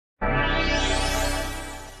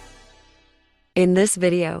In this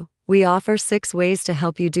video, we offer 6 ways to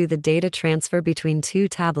help you do the data transfer between 2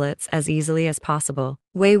 tablets as easily as possible.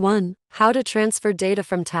 Way 1. How to transfer data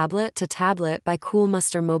from tablet to tablet by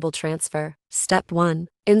Coolmuster Mobile Transfer. Step 1.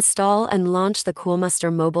 Install and launch the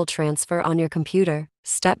Coolmuster Mobile Transfer on your computer.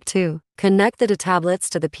 Step 2. Connect the tablets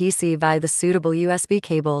to the PC via the suitable USB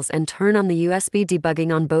cables and turn on the USB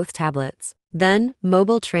debugging on both tablets. Then,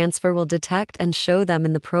 Mobile Transfer will detect and show them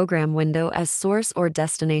in the program window as source or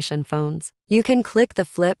destination phones. You can click the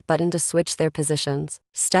flip button to switch their positions.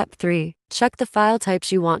 Step 3. Check the file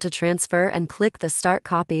types you want to transfer and click the Start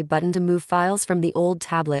Copy button to move files from the old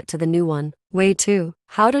tablet to the new one. Way 2.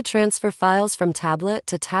 How to transfer files from tablet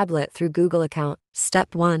to tablet through Google account.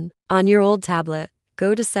 Step 1. On your old tablet,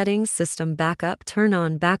 go to Settings, System Backup, turn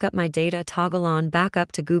on Backup My Data, toggle on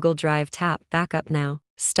Backup to Google Drive, tap Backup Now.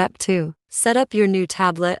 Step 2. Set up your new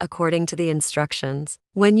tablet according to the instructions.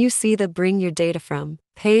 When you see the Bring Your Data From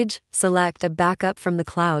page, select a backup from the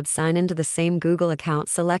cloud, sign into the same Google account,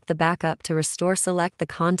 select the backup to restore, select the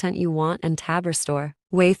content you want and tab Restore.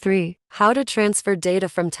 Way 3. How to transfer data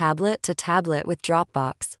from tablet to tablet with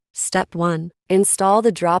Dropbox. Step 1. Install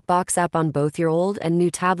the Dropbox app on both your old and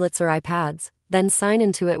new tablets or iPads. Then sign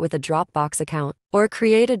into it with a Dropbox account, or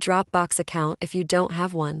create a Dropbox account if you don't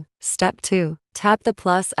have one. Step 2. Tap the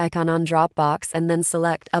plus icon on Dropbox and then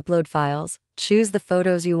select Upload Files. Choose the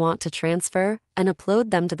photos you want to transfer and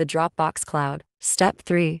upload them to the Dropbox cloud. Step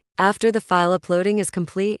 3. After the file uploading is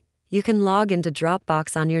complete, you can log into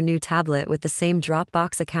Dropbox on your new tablet with the same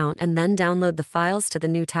Dropbox account and then download the files to the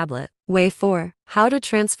new tablet. Way 4. How to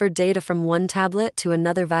transfer data from one tablet to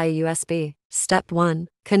another via USB. Step 1.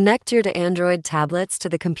 Connect your Android tablets to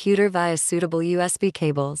the computer via suitable USB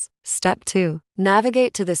cables. Step 2.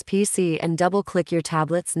 Navigate to this PC and double-click your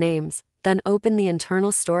tablet's names, then open the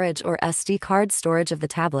internal storage or SD card storage of the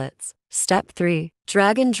tablets. Step 3.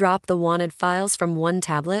 Drag and drop the wanted files from one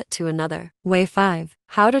tablet to another. Way 5.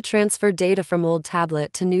 How to transfer data from old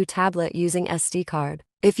tablet to new tablet using SD card.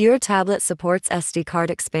 If your tablet supports SD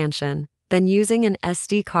card expansion, then using an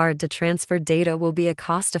SD card to transfer data will be a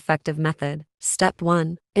cost-effective method. Step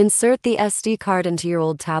 1. Insert the SD card into your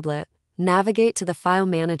old tablet. Navigate to the File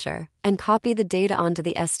Manager and copy the data onto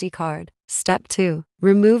the SD card. Step 2.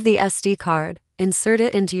 Remove the SD card, insert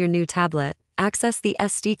it into your new tablet. Access the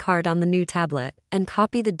SD card on the new tablet, and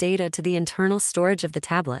copy the data to the internal storage of the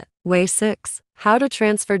tablet. Way 6. How to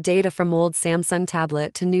transfer data from old Samsung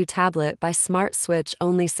tablet to new tablet by Smart Switch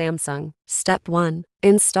only Samsung. Step 1.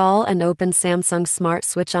 Install and open Samsung Smart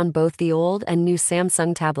Switch on both the old and new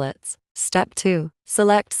Samsung tablets. Step 2.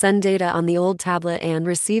 Select Send Data on the old tablet and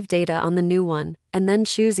Receive Data on the new one, and then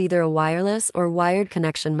choose either a wireless or wired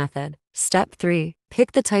connection method. Step 3.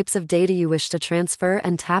 Pick the types of data you wish to transfer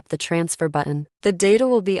and tap the Transfer button. The data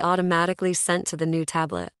will be automatically sent to the new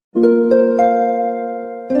tablet.